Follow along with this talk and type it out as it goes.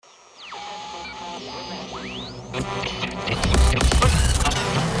For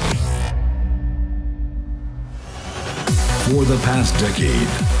the past decade,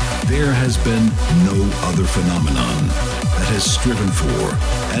 there has been no other phenomenon that has striven for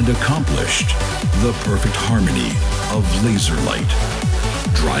and accomplished the perfect harmony of laser light,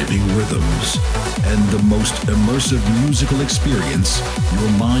 driving rhythms, and the most immersive musical experience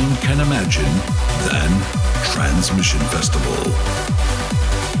your mind can imagine than Transmission Festival.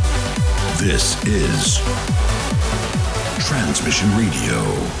 This is Transmission Radio.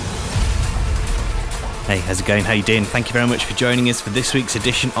 Hey, how's it going? How you doing? Thank you very much for joining us for this week's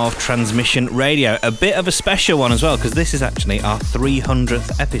edition of Transmission Radio. A bit of a special one as well, because this is actually our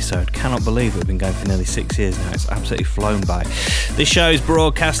 300th episode. Cannot believe we've been going for nearly 6 years now. It's absolutely flown by. This show is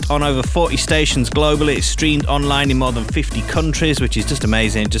broadcast on over 40 stations globally. It's streamed online in more than 50 countries, which is just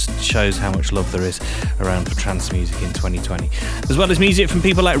amazing. It just shows how much love there is around for trance music in 2020. As well as music from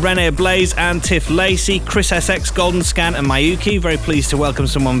people like Rene Ablaze and Tiff Lacey, Chris SX, Golden Scan and Mayuki. Very pleased to welcome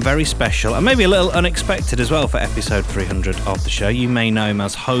someone very special and maybe a little unexpected as well for episode 300 of the show. You may know him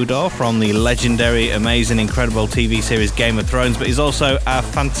as Hodor from the legendary, amazing, incredible TV series Game of Thrones, but he's also a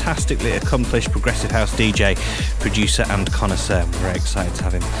fantastically accomplished progressive house DJ, producer and connoisseur. We're very excited to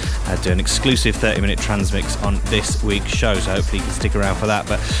have him do an exclusive 30-minute transmix on this week's show, so hopefully you can stick around for that.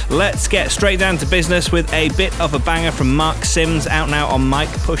 But let's get straight down to business with a bit of a banger from Mark Sims, out now on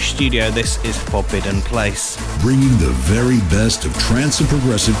Mike Push Studio. This is Forbidden Place. Bringing the very best of trance and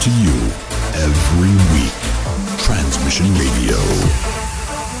progressive to you every week. Transmission Radio.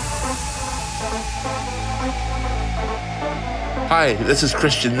 Hi, this is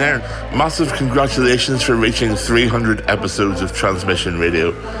Christian Nairn. Massive congratulations for reaching 300 episodes of Transmission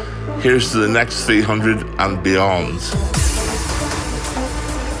Radio. Here's to the next 300 and beyond.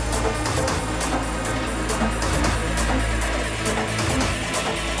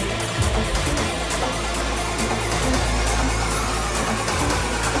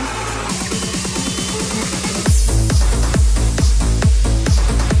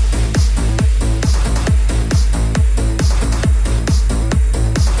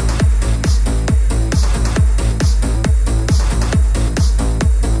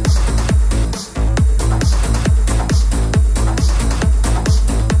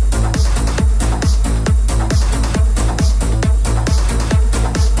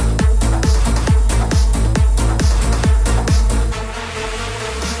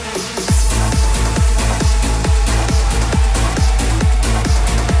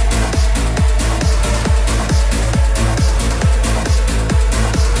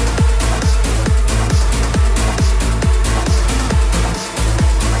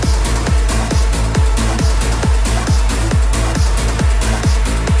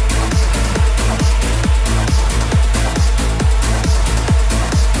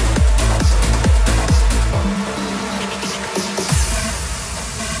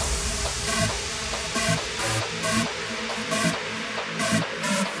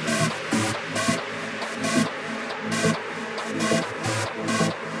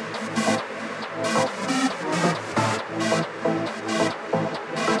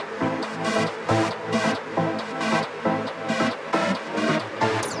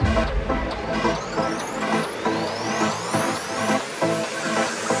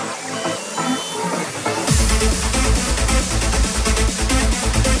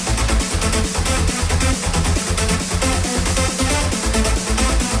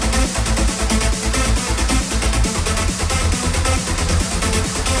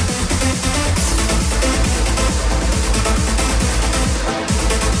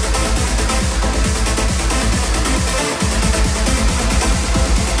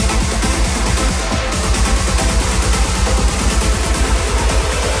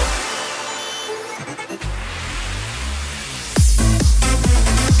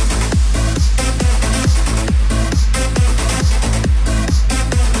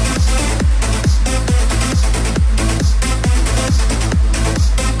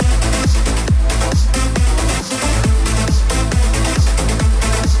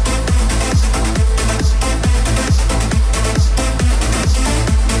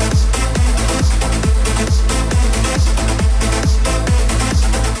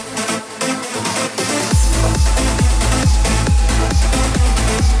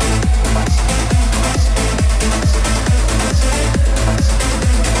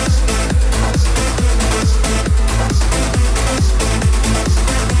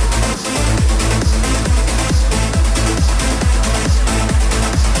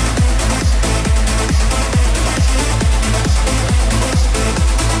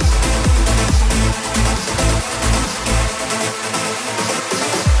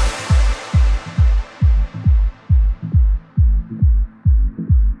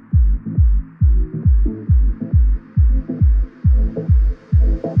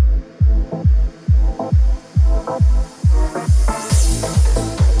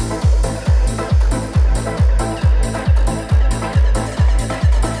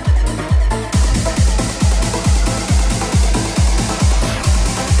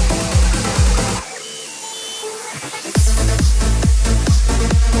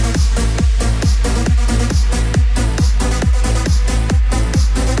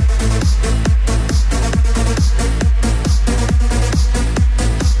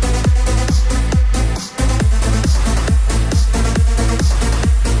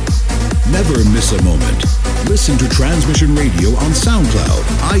 Never miss a moment. Listen to Transmission Radio on SoundCloud,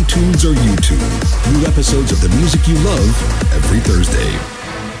 iTunes, or YouTube. New episodes of the music you love every Thursday.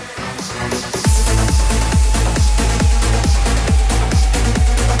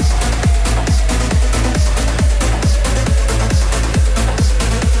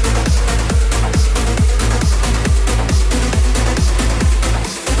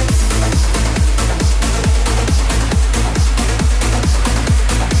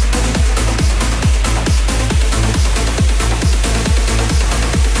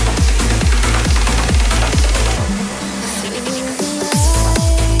 Love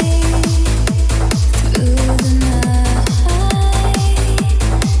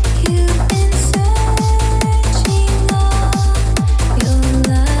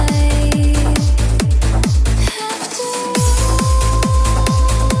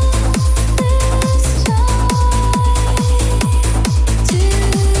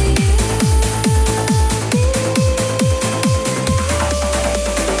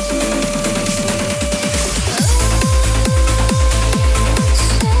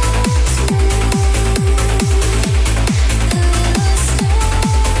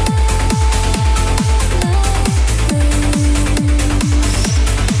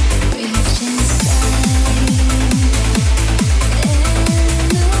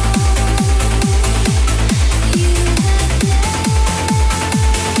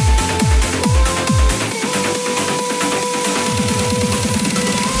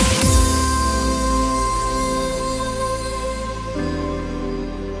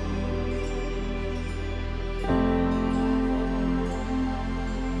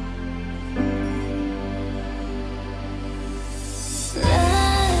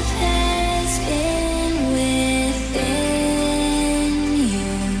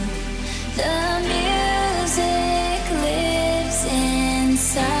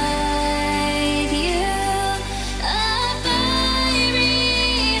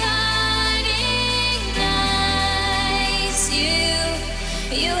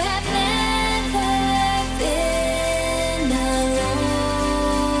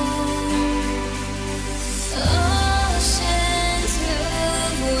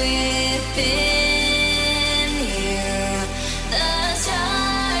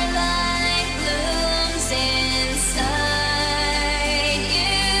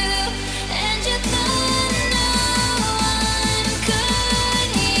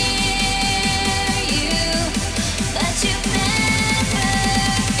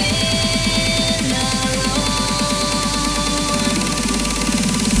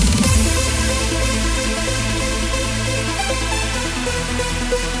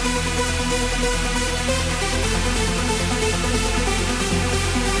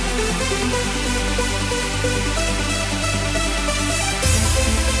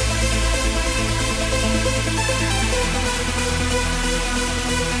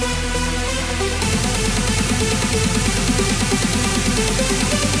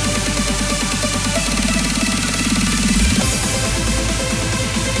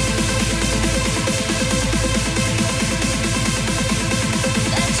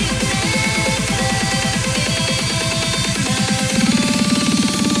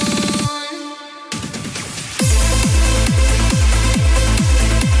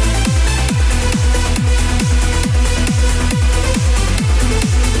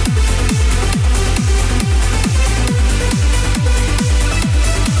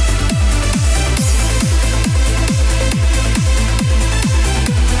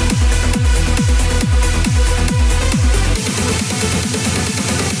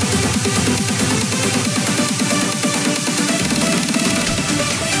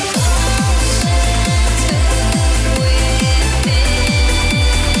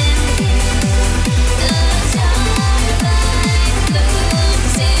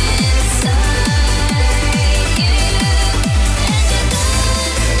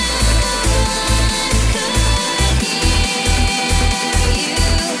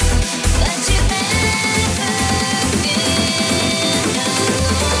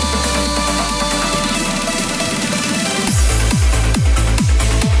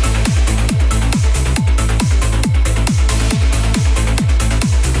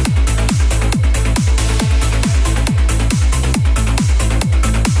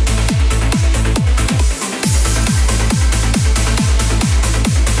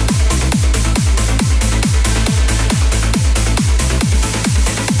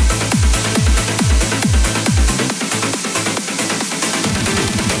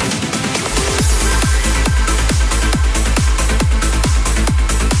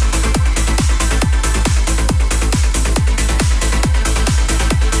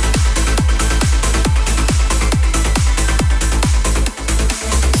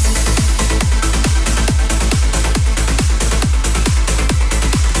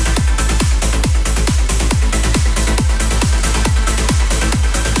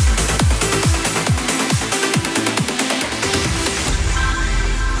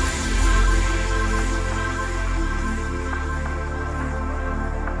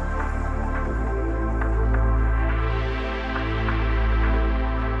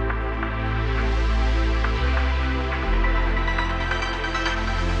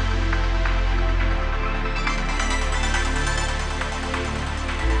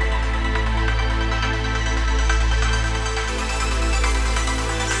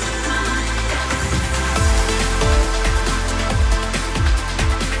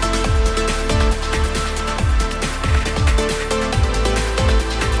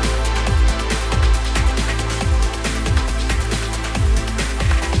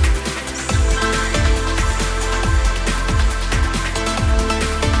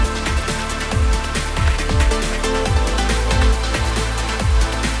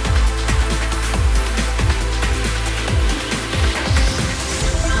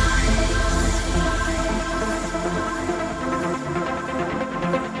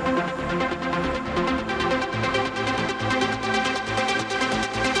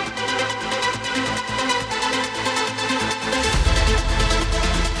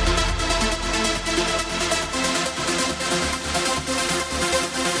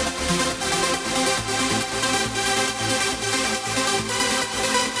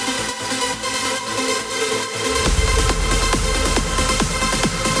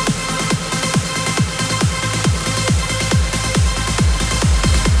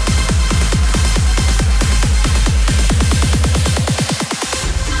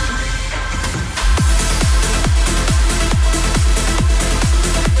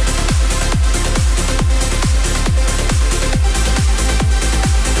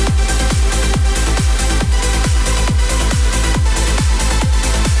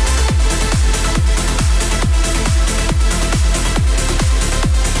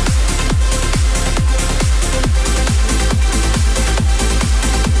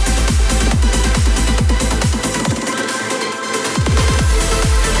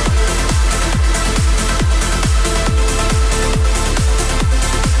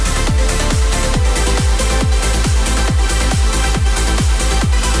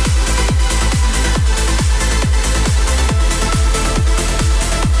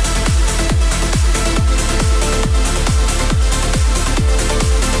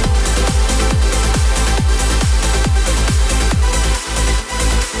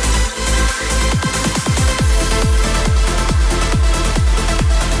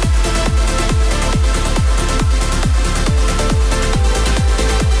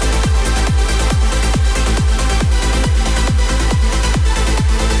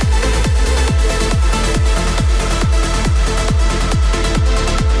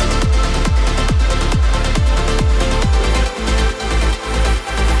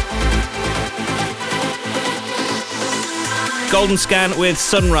Golden Scan with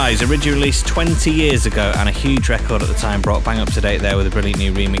Sunrise, originally released 20 years ago and a huge record at the time, brought bang up to date there with a brilliant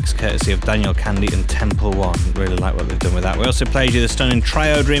new remix courtesy of Daniel Candy and Temple One. Really like what they've done with that. We also played you the stunning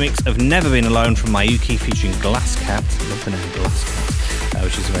triode remix of Never Been Alone from Mayuki featuring Glass Cat. Love the name Glass Cat,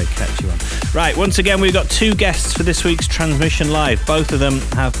 which is a very catchy one. Right, once again we've got two guests for this week's Transmission Live. Both of them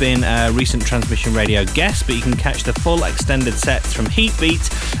have been recent Transmission Radio guests, but you can catch the full extended sets from Heatbeat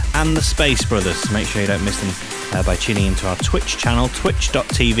and the Space Brothers. So make sure you don't miss them by tuning into our Twitch channel,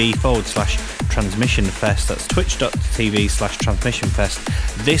 twitch.tv/TransmissionFest. That's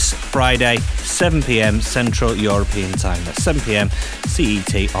twitch.tv/TransmissionFest this Friday, 7pm Central European Time. That's 7pm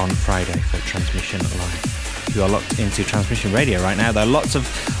CET on Friday for Transmission Live. You are locked into Transmission Radio right now. There are lots of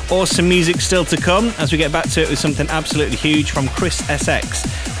awesome music still to come as we get back to it with something absolutely huge from Chris SX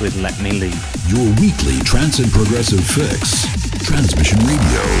with Let Me Leave. Your weekly trance and progressive fix. Transmission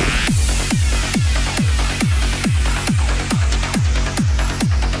Radio.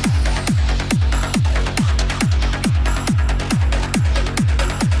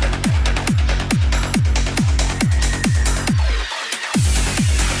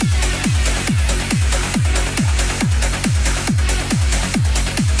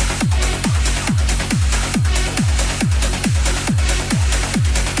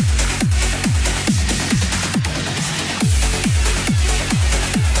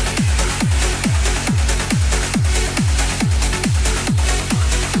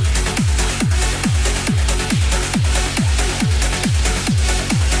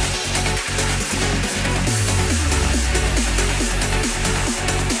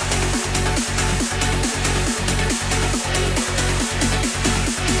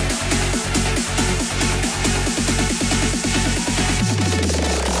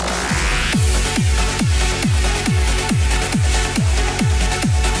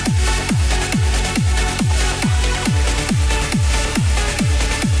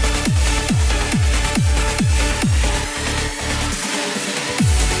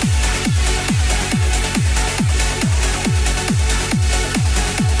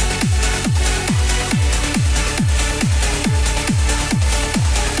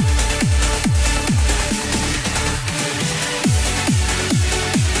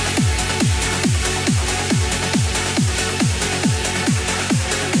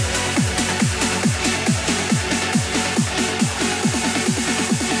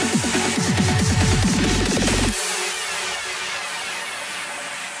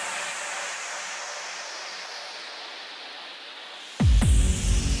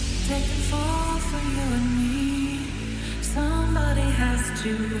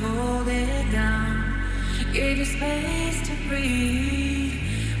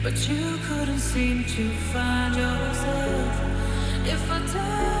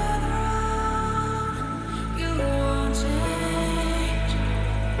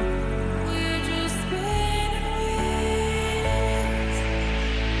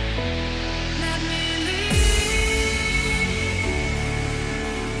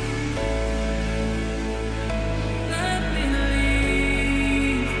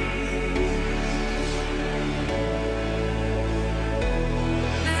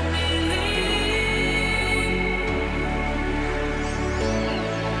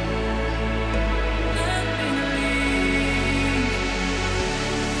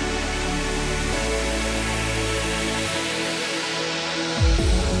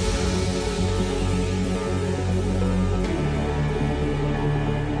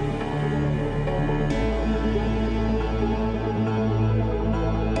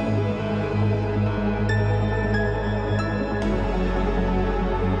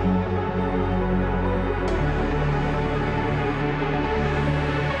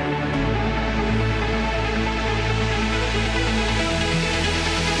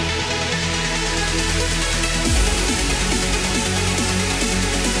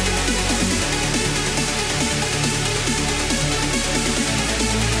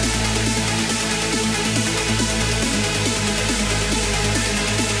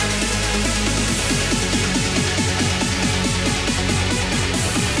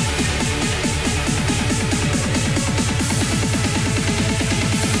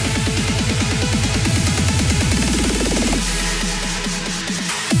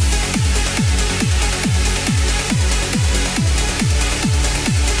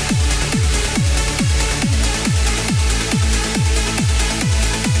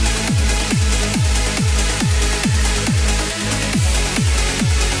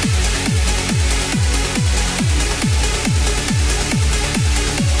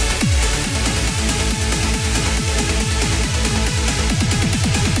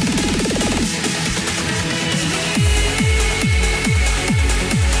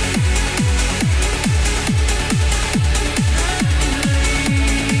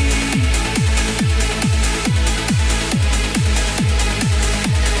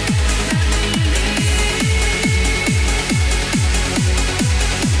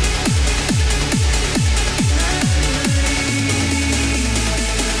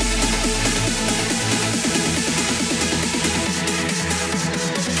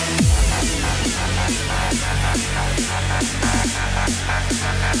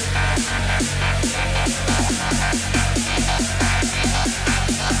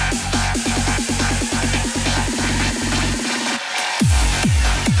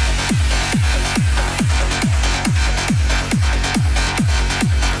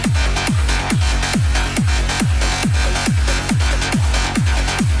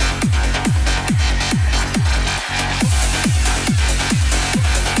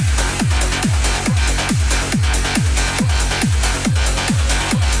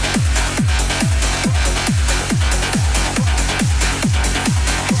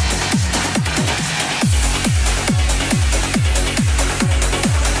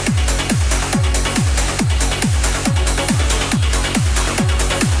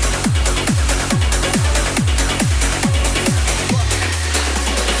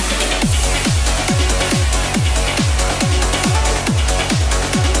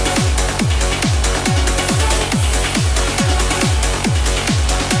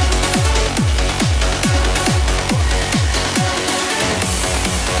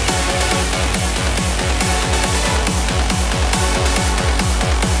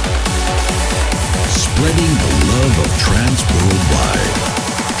 of trance worldwide.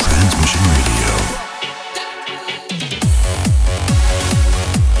 Transmission Radio.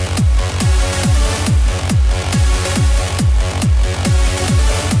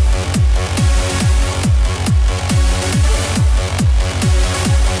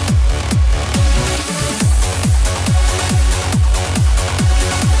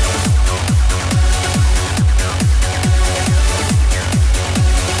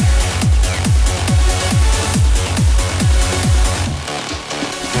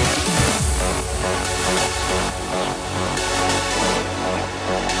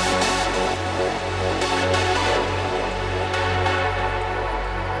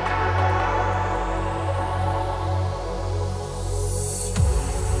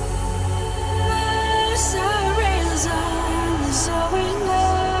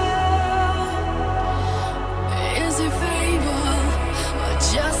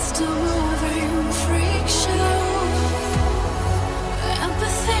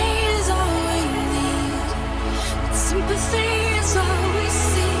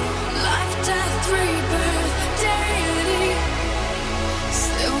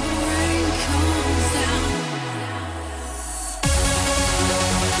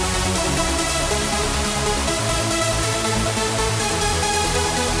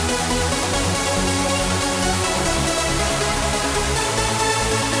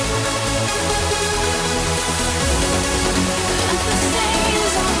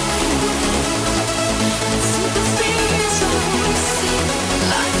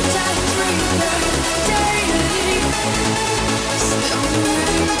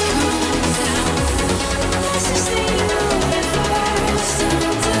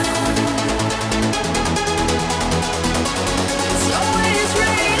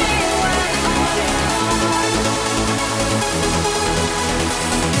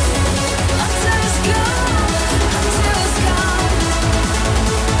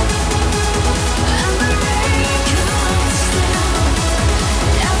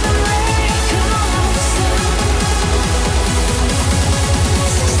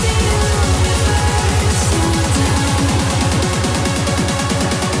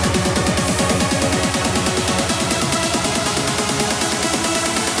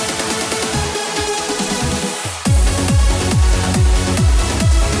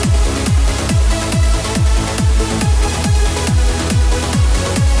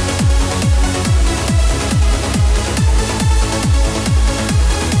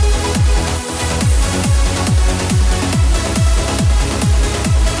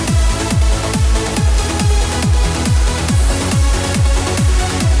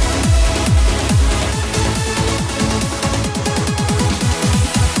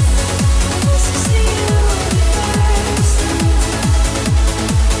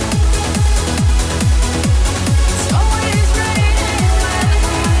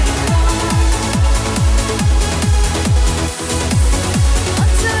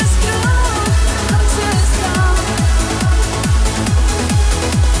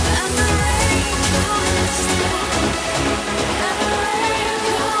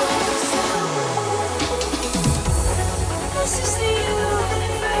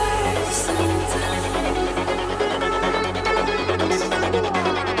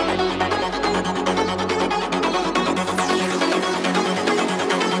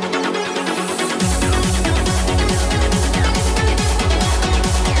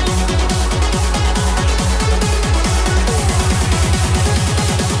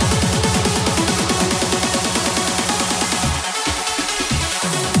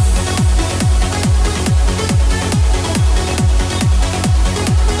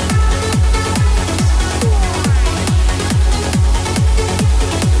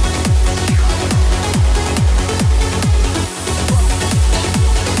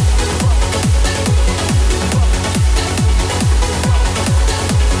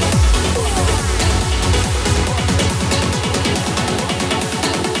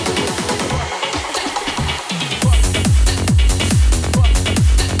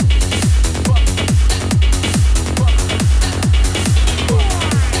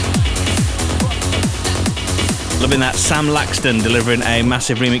 Loving that. Sam Laxton delivering a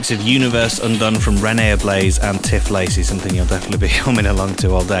massive remix of Universe Undone from Rene Ablaze and Tiff Lacey, something you'll definitely be humming along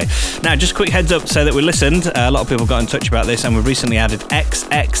to all day. Now, just a quick heads up so that we listened. A lot of people got in touch about this, and we've recently added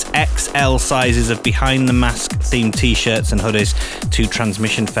XXXL sizes of Behind the Mask themed t-shirts and hoodies to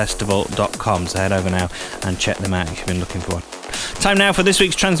transmissionfestival.com. So head over now and check them out if you've been looking for one. Time now for this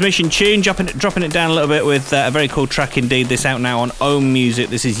week's transmission tune, dropping it down a little bit with a very cool track indeed. This out now on Ohm Music.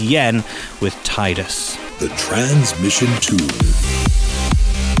 This is Yen with Tidus. The transmission tune.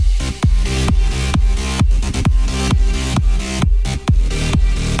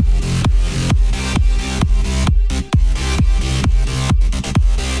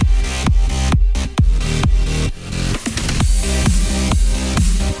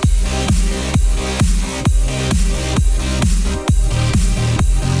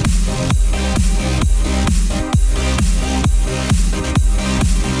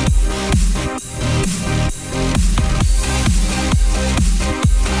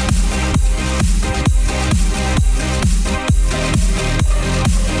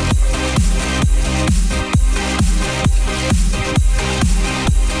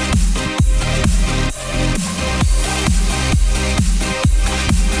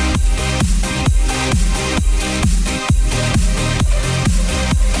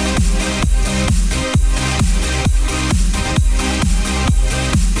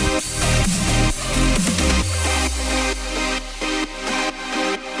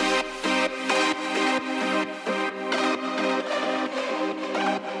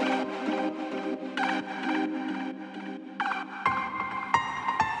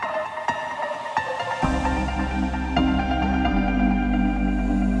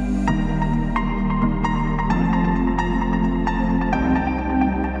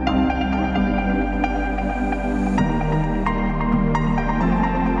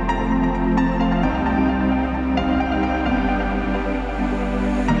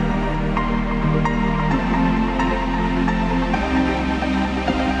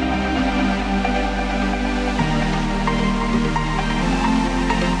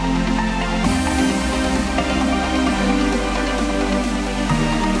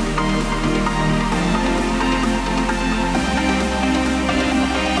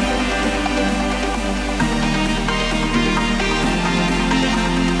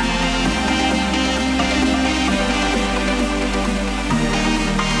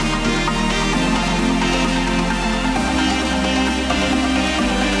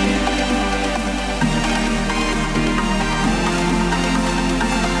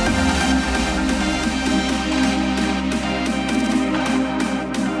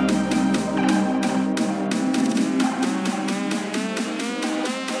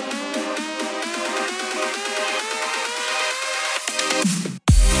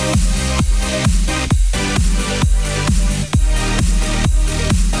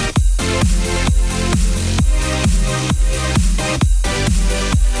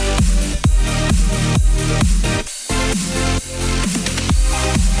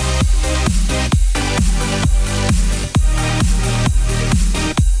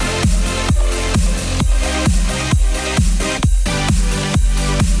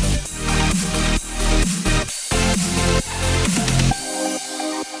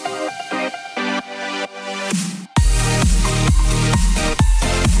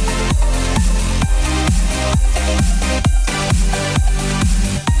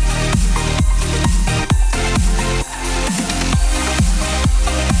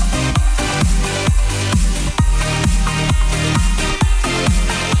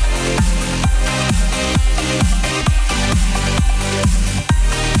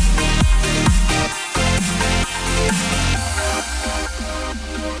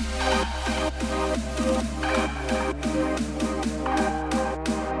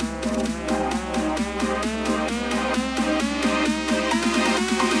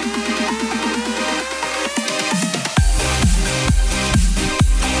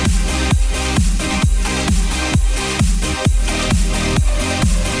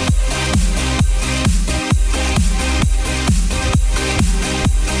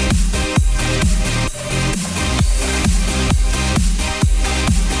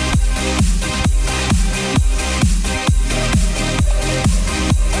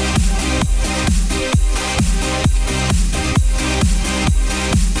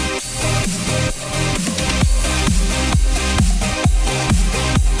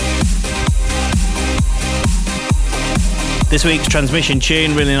 This week's transmission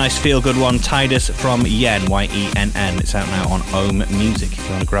tune, really nice feel-good one, Titus from Yenn, Y-E-N-N. It's out now on Ohm Music if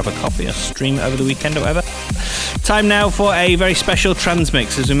you want to grab a copy or stream it over the weekend or whatever. Time now for a very special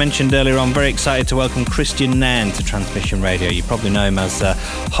Transmix. As we mentioned earlier on, very excited to welcome Christian Nairn to Transmission Radio. You probably know him as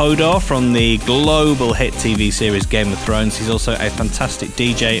Hodor from the global hit TV series Game of Thrones. He's also a fantastic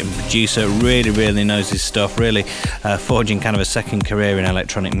DJ and producer, really knows his stuff, really forging kind of a second career in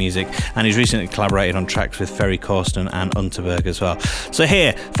electronic music. And he's recently collaborated on tracks with Ferry Corsten and Unterberg as well. So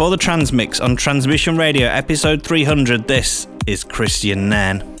here, for the Transmix on Transmission Radio, episode 300, this is Christian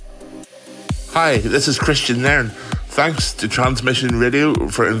Nairn. Hi, this is Christian Nairn. Thanks to Transmission Radio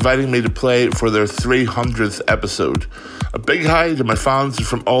for inviting me to play for their 300th episode. A big hi to my fans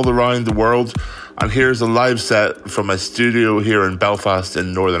from all around the world, and here's a live set from my studio here in Belfast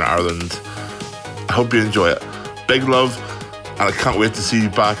in Northern Ireland. I hope you enjoy it. Big love, and I can't wait to see you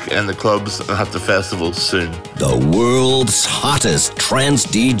back in the clubs and at the festivals soon. The world's hottest trance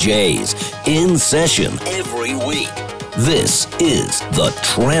DJs in session every week. This is the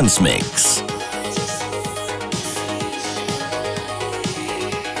Transmix.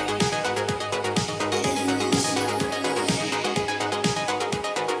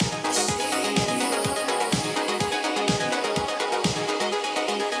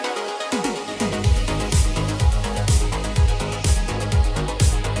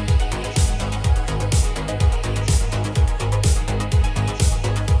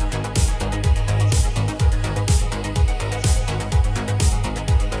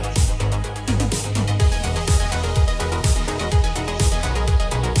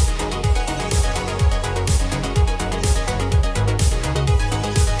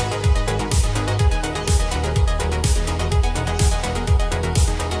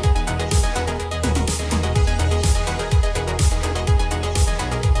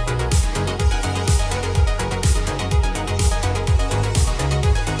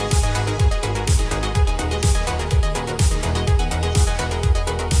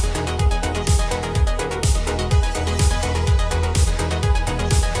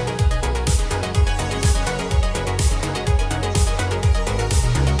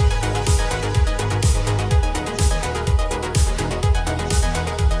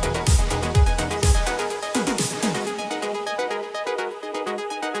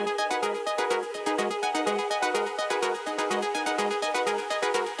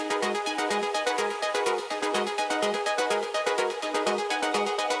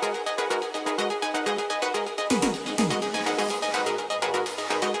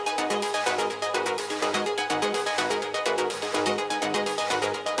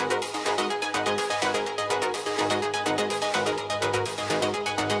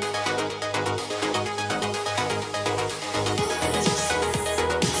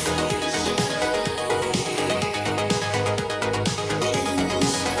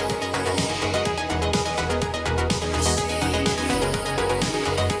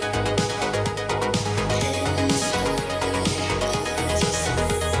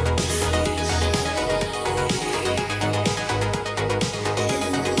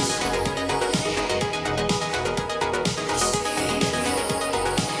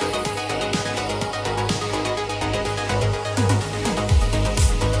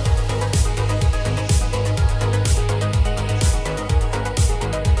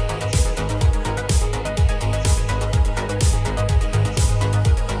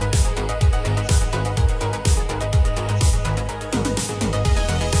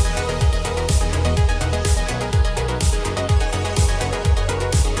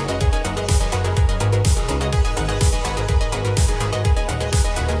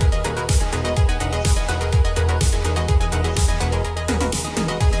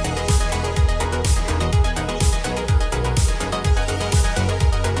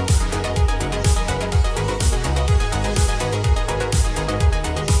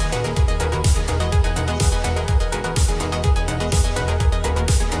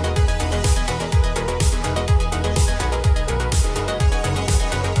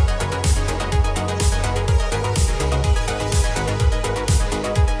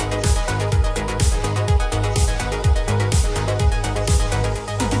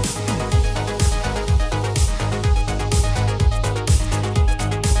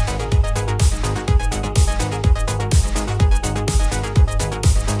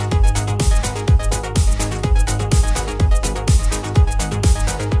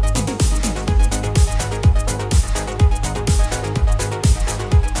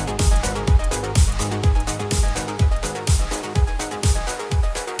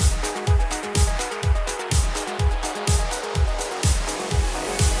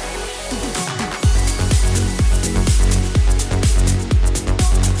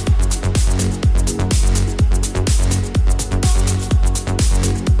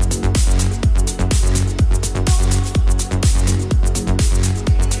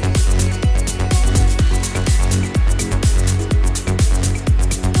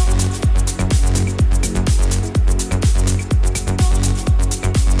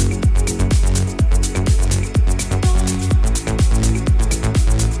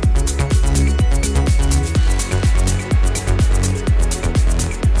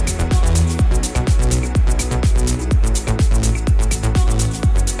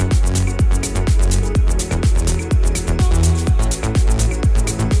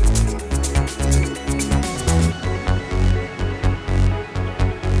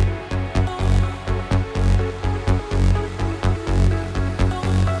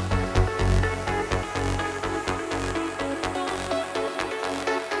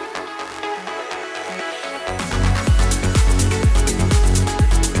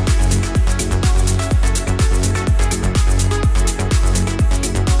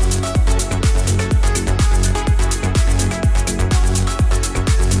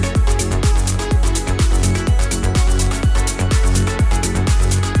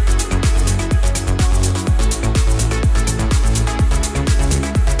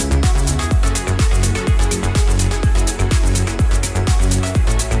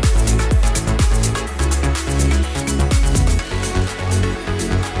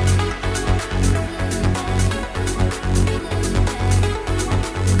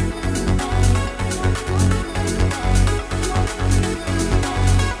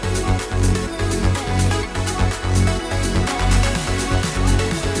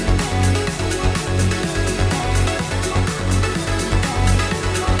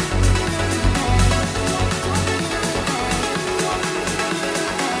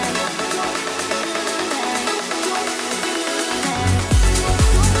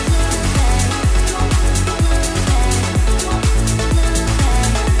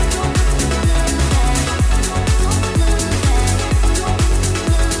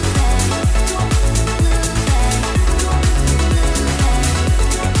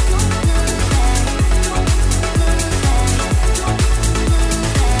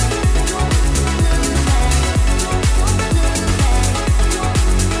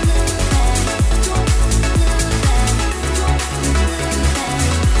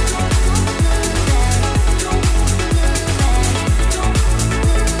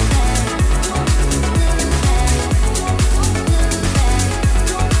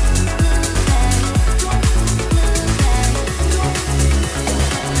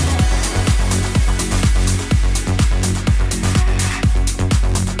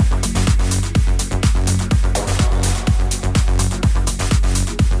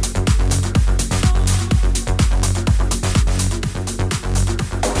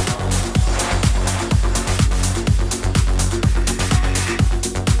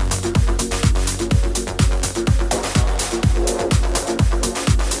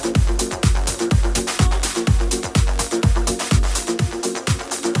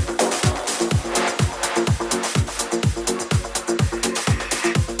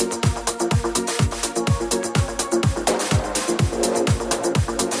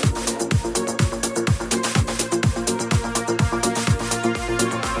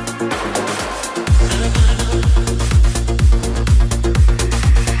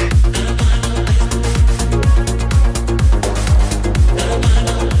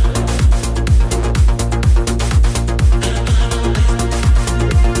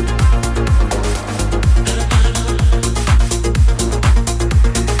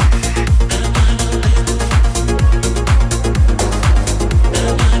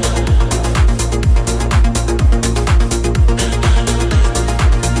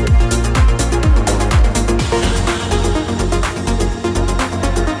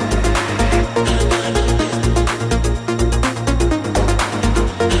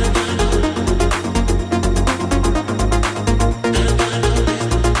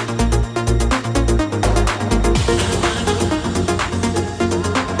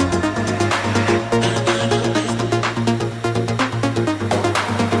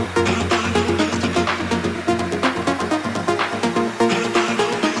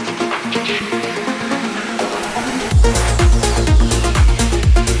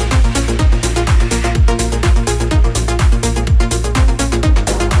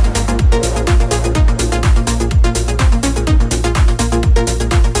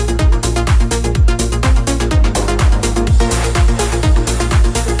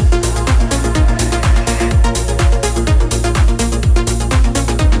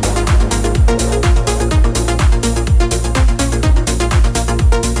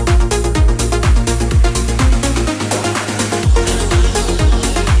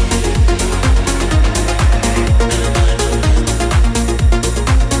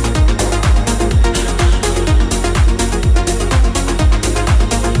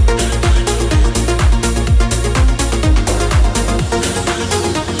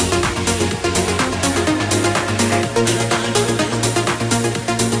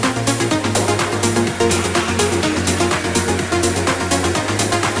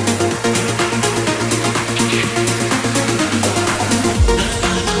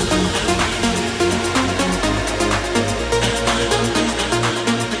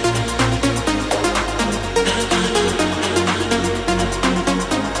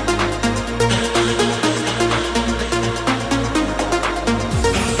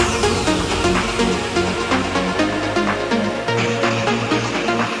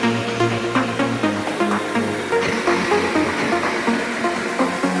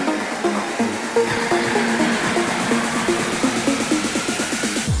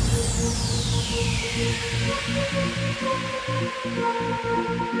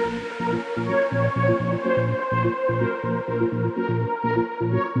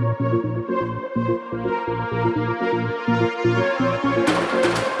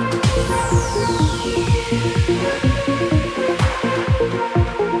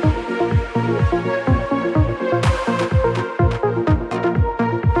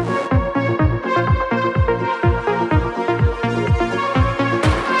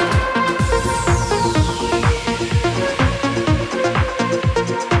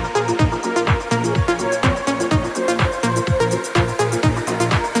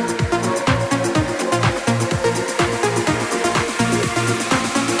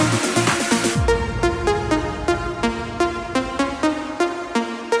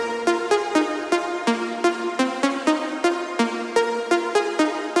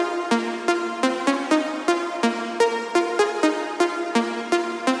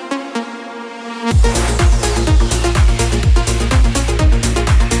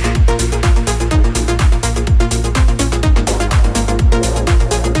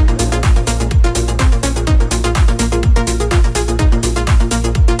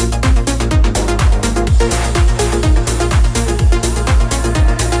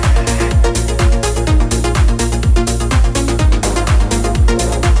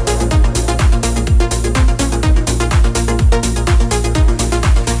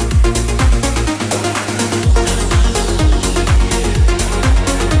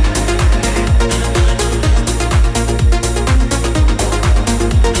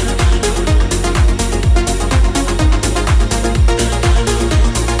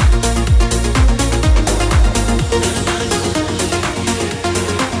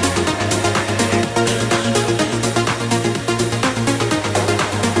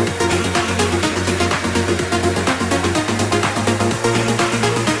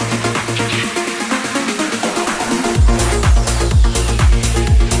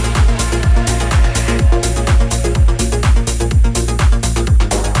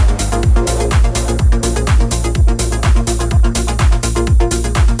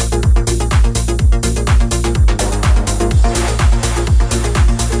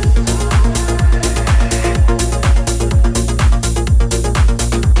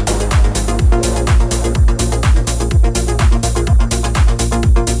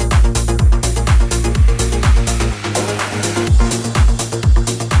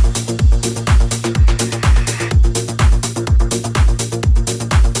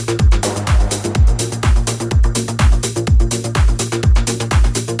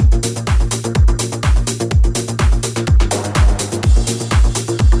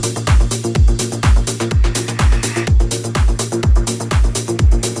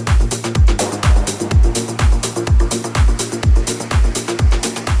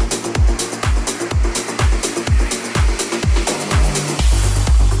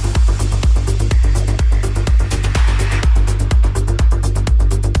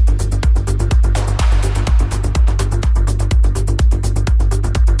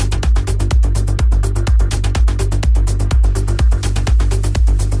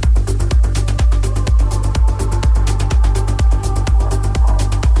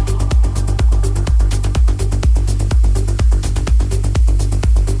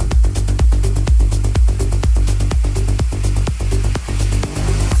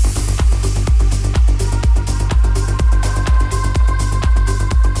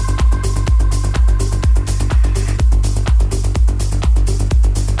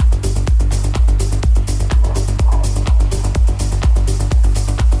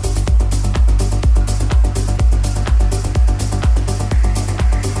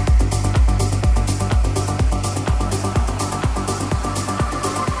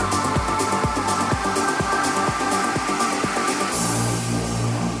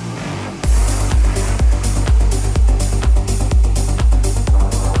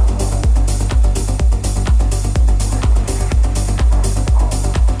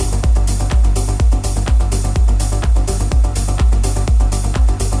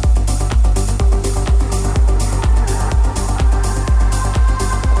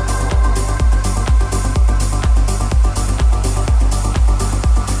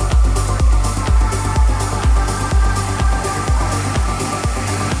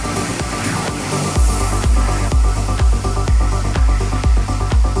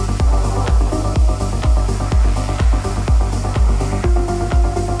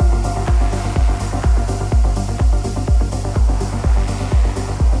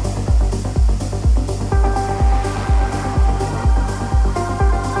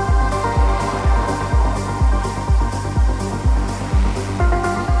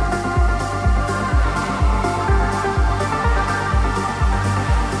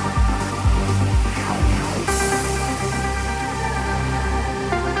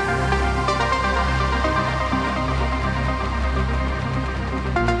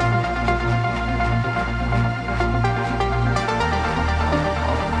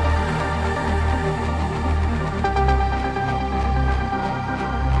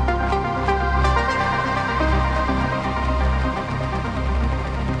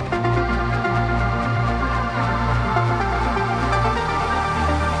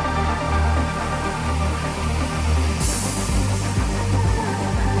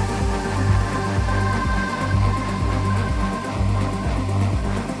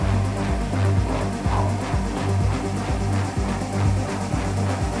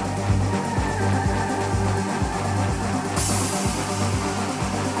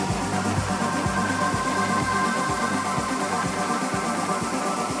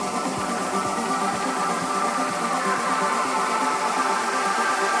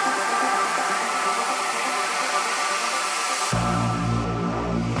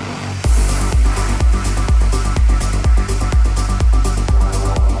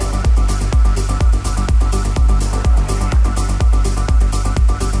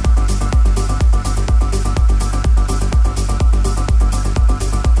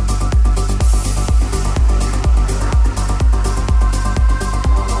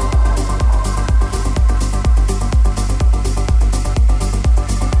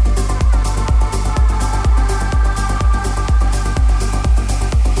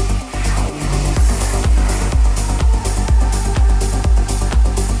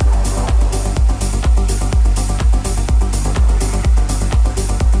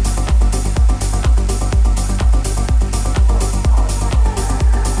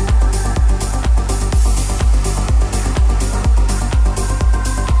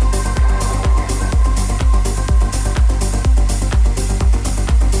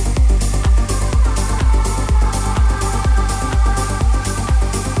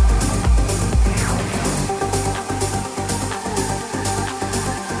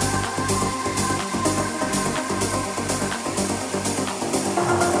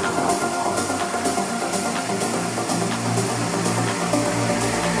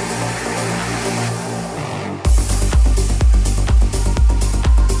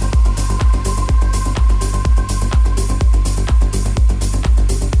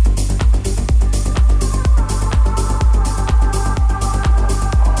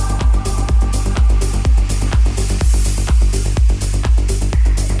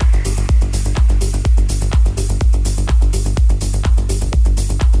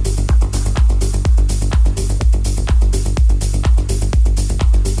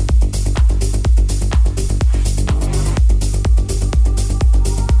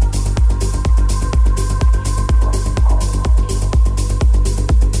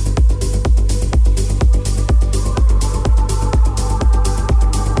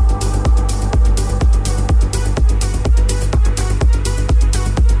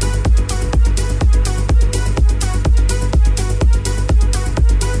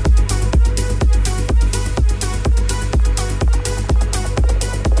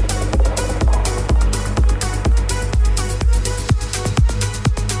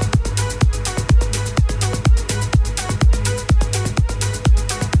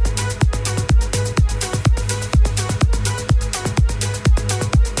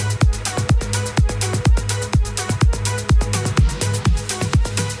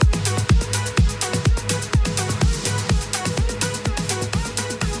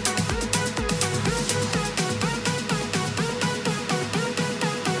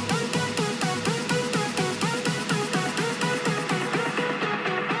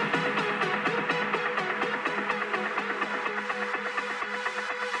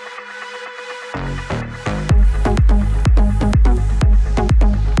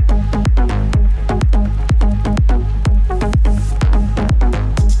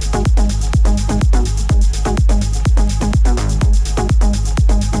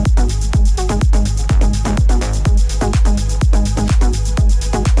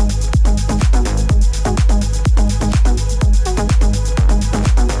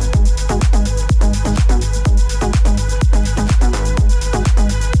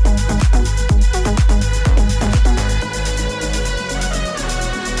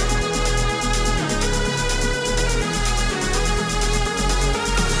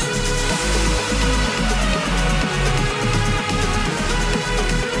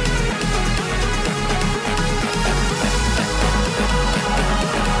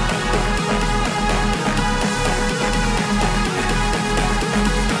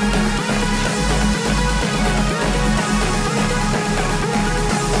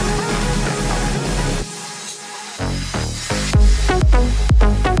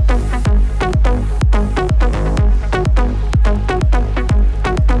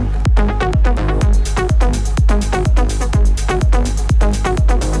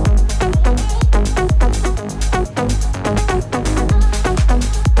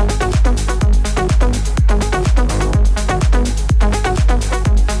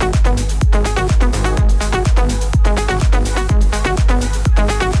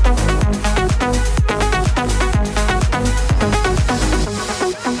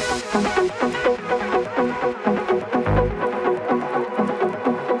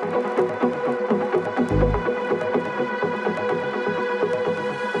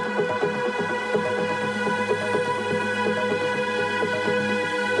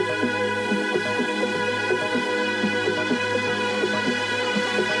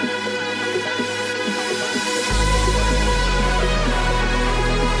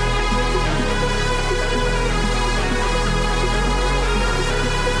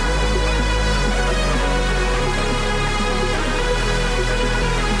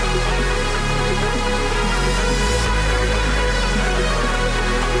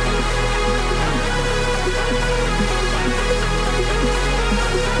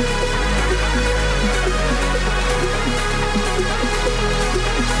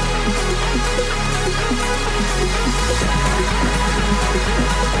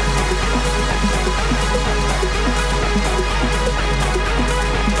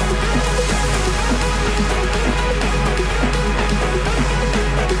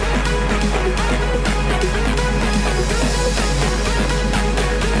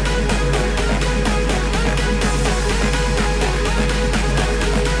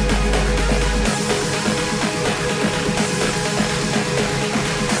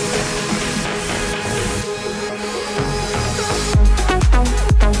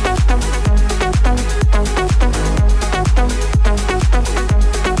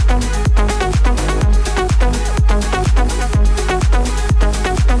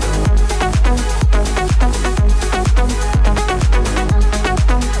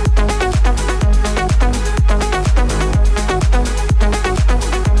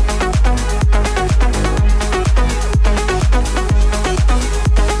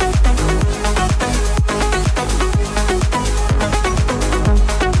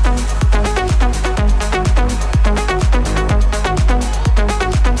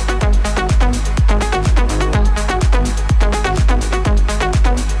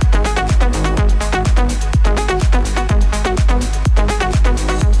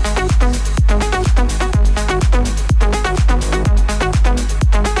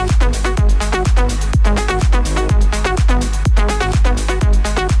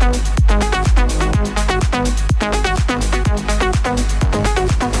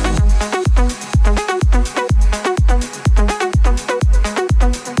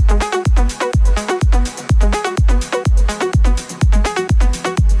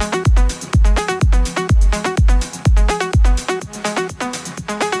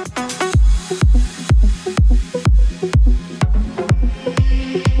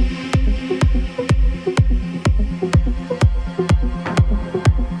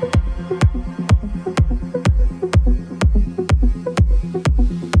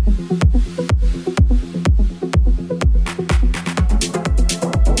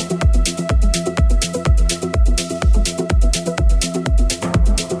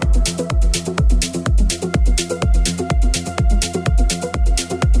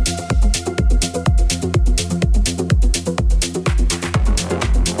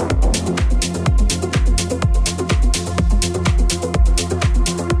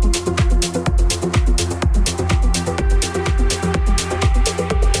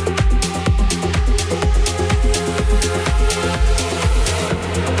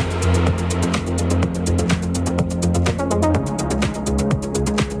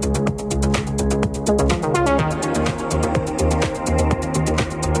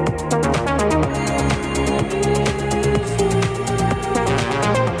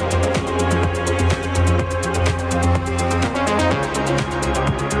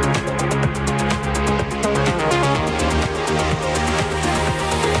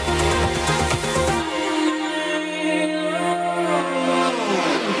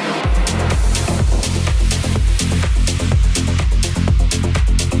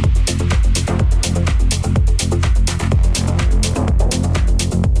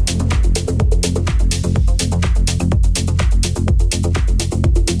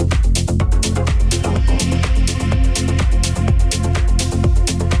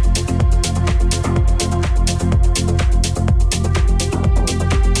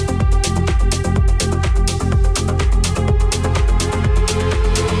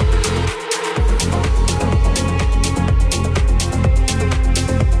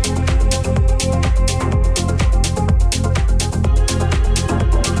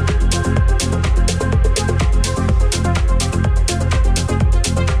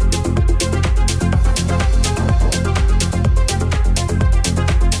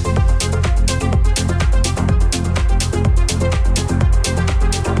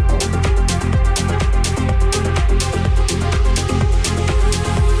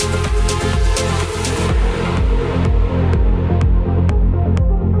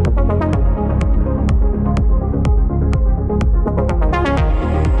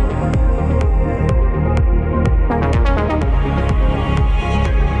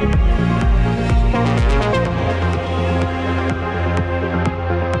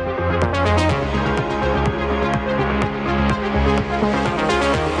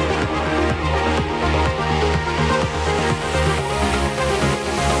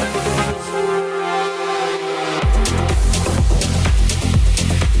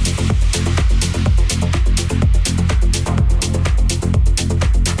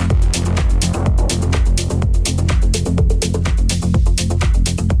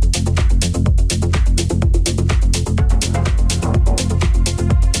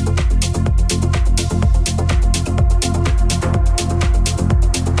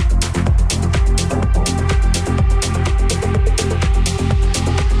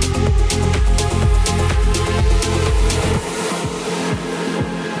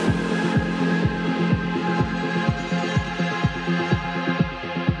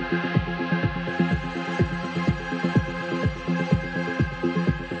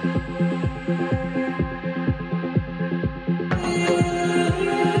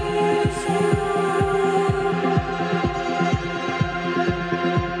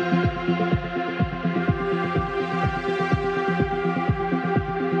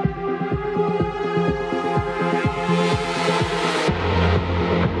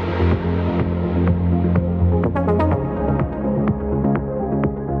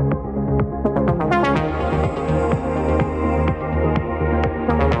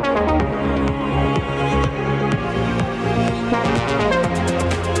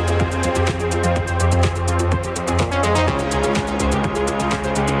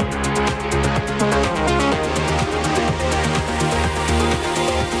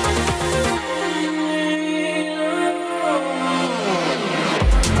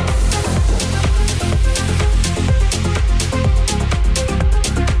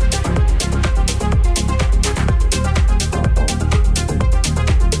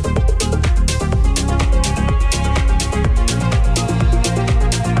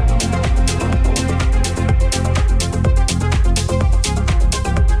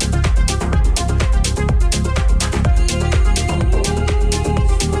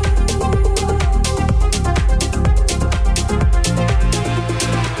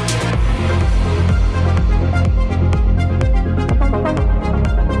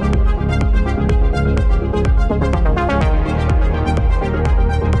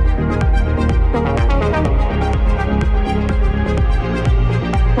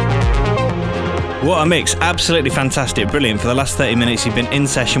 What a mix. Absolutely fantastic. Brilliant. For the last 30 minutes, you've been in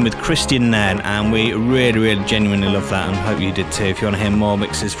session with Christian Nairn, and we really genuinely love that, and hope you did too. If you want to hear more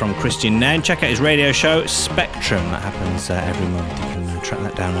mixes from Christian Nairn, check out his radio show, Spectrum. That happens every month. You can track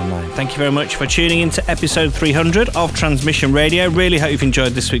that down online. Thank you very much for tuning into episode 300 of Transmission Radio. Really hope you've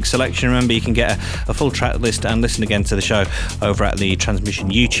enjoyed this week's selection. Remember, you can get a full track list and listen again to the show over at the Transmission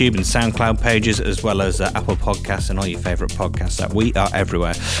YouTube and SoundCloud pages, as well as Apple Podcasts and all your favourite podcasts. That we are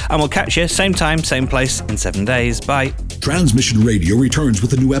everywhere. And we'll catch you same time, same place in 7 days. Bye. Transmission Radio returns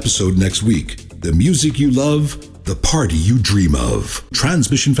with a new episode next week. The music you love, the party you dream of.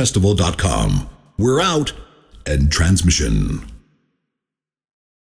 TransmissionFestival.com. We're out, and Transmission.